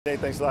Hey,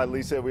 thanks a lot,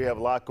 Lisa. We have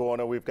a lot going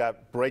on. We've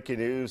got breaking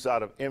news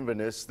out of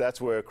Inverness. That's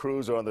where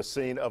crews are on the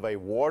scene of a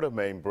water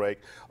main break.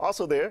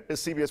 Also there is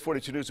CBS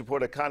 42 News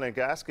reporter Connor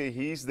Gasky.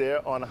 He's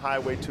there on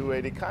Highway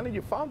 280. Connor,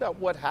 you found out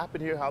what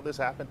happened here, how this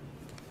happened?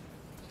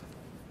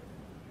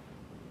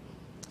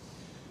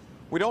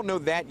 We don't know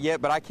that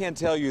yet, but I can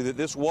tell you that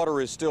this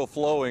water is still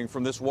flowing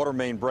from this water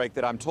main break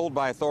that I'm told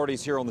by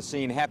authorities here on the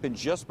scene happened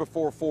just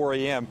before 4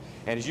 a.m.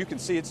 And as you can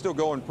see, it's still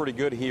going pretty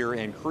good here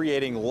and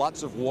creating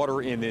lots of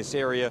water in this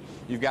area.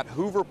 You've got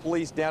Hoover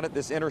Police down at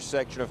this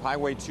intersection of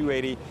Highway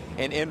 280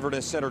 and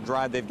Inverness Center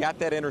Drive. They've got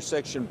that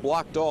intersection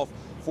blocked off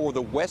for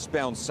the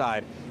westbound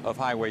side of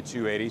Highway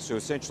 280. So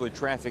essentially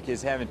traffic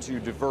is having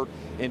to divert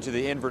into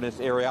the Inverness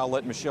area. I'll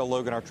let Michelle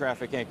Logan, our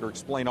traffic anchor,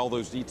 explain all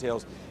those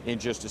details in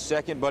just a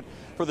second. But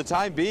for the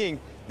time being,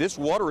 this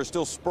water is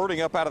still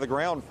spurting up out of the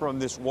ground from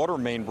this water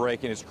main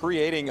break, and it's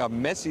creating a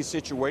messy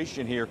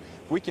situation here.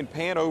 If we can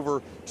pan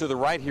over to the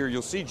right here,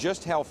 you'll see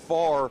just how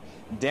far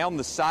down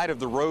the side of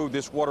the road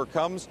this water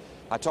comes.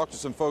 I talked to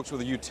some folks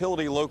with a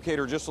utility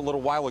locator just a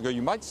little while ago.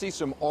 You might see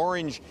some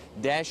orange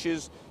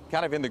dashes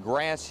kind of in the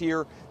grass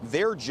here.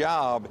 Their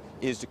job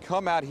is to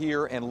come out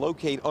here and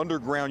locate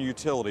underground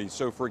utilities.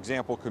 So for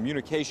example,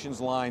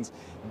 communications lines,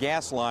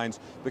 gas lines,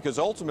 because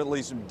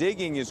ultimately some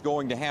digging is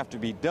going to have to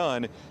be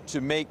done to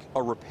make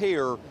a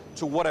repair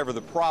to whatever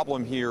the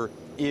problem here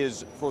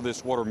is for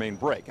this water main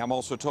break. I'm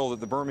also told that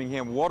the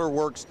Birmingham Water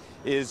Works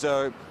is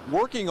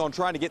working on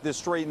trying to get this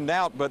straightened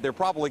out, but they're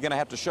probably going to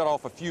have to shut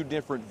off a few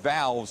different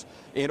valves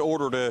in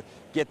order to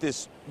get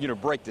this,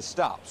 break to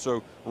stop.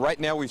 So right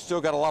now we've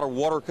still got a lot of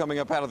water coming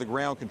up out of the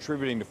ground,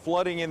 contributing to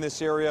flooding in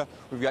this area.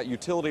 We've got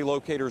utility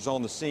locators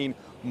on the scene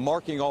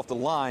marking off the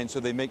line so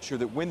they make sure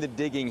that when the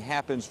digging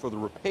happens for the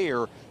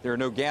repair, there are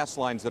no gas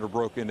lines that are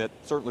broken. That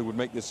certainly would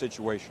make this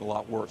situation a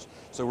lot worse.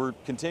 So we're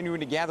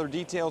continuing to gather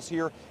details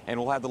here, and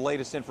we'll have the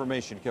latest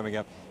information coming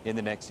up in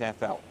the next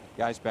half hour.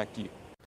 Guys, back to you.